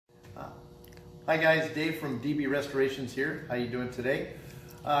Hi guys, Dave from DB Restorations here. How you doing today?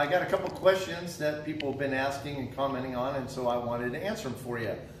 I got a couple questions that people have been asking and commenting on, and so I wanted to answer them for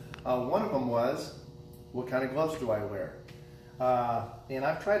you. One of them was, what kind of gloves do I wear? And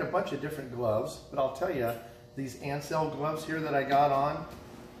I've tried a bunch of different gloves, but I'll tell you, these Ancel gloves here that I got on,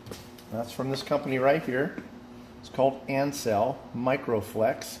 that's from this company right here. It's called Ancel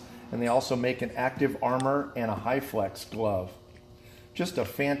Microflex, and they also make an Active Armor and a HyFlex glove. Just a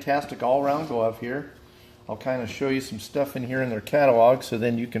fantastic all-around glove here. I'll kind of show you some stuff in here in their catalog, so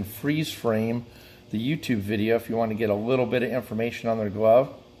then you can freeze frame the YouTube video if you want to get a little bit of information on their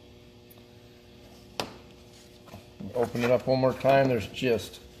glove. Open it up one more time. There's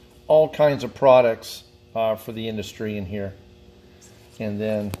just all kinds of products for the industry in here. And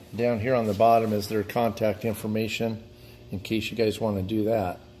then down here on the bottom is their contact information in case you guys want to do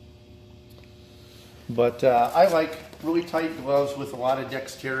that. But I like really tight gloves with a lot of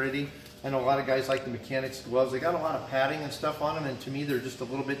dexterity. I know a lot of guys like the mechanics gloves. They got a lot of padding and stuff on them, and to me they're just a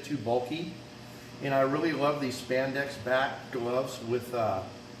little bit too bulky. And I really love these spandex back gloves with the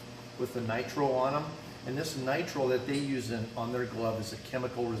nitrile on them. And this nitrile that they use on their glove is a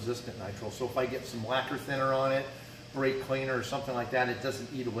chemical resistant nitrile. So if I get some lacquer thinner on it, brake cleaner or something like that, it doesn't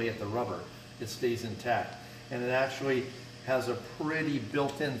eat away at the rubber. It stays intact. And it actually has a pretty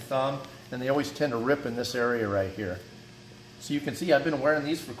built-in thumb, and they always tend to rip in this area right here. So you can see I've been wearing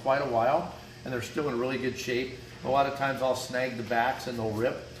these for quite a while, and they're still in really good shape. A lot of times I'll snag the backs and they'll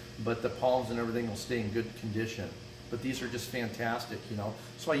rip, but the palms and everything will stay in good condition. But these are just fantastic, you know.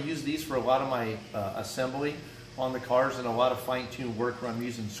 So I use these for a lot of my assembly on the cars and a lot of fine-tuned work where I'm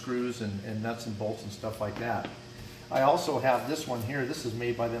using screws and nuts and bolts and stuff like that. I also have this one here. This is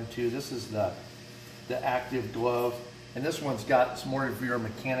made by them too. This is the Active glove. And this one's got some more of your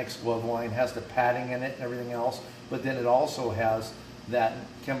mechanics glove line, has the padding in it and everything else, but then it also has that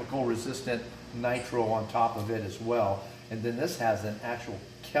chemical resistant nitrile on top of it as well. And then this has an actual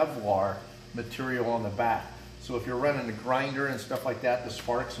Kevlar material on the back. So if you're running a grinder and stuff like that, the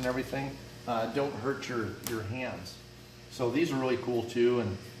sparks and everything don't hurt your hands. So these are really cool too,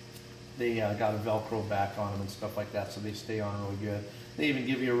 and they got a Velcro back on them and stuff like that, so they stay on really good. They even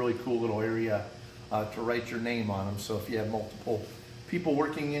give you a really cool little area to write your name on them, so if you have multiple people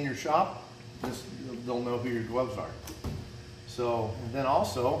working in your shop, they'll know who your gloves are. So, and then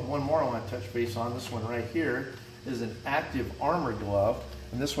also, one more I want to touch base on, this one right here is an Active Armor glove,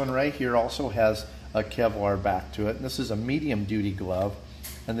 and this one right here also has a Kevlar back to it, and this is a medium duty glove,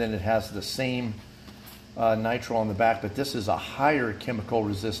 and then it has the same nitrile on the back, but this is a higher chemical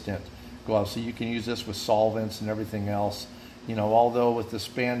resistant glove, so you can use this with solvents and everything else. You know, although with the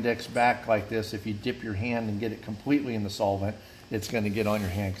spandex back like this, if you dip your hand and get it completely in the solvent, it's going to get on your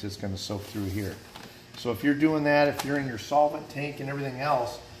hand because it's going to soak through here. So if you're doing that, if you're in your solvent tank and everything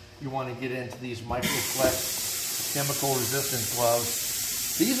else, you want to get into these Microflex chemical resistant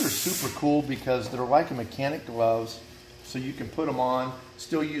gloves. These are super cool because they're like a mechanic gloves, so you can put them on,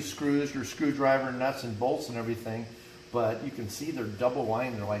 still use screws, your screwdriver, nuts and bolts and everything, but you can see they're double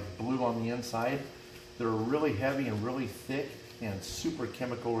lined, they're like blue on the inside. They're really heavy and really thick and super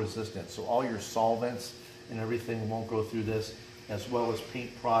chemical resistant. So all your solvents and everything won't go through this, as well as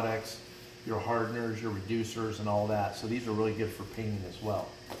paint products, your hardeners, your reducers and all that. So these are really good for painting as well.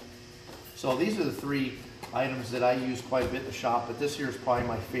 So these are the three items that I use quite a bit in the shop, but this here is probably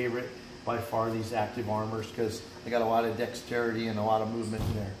my favorite by far, these Active Armors, because they got a lot of dexterity and a lot of movement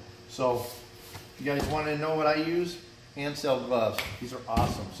in there. So if you guys want to know what I use, Ancel gloves. These are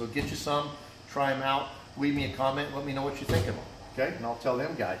awesome. So get you some. Try them out, leave me a comment, let me know what you think of them, okay? And I'll tell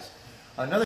them guys. Another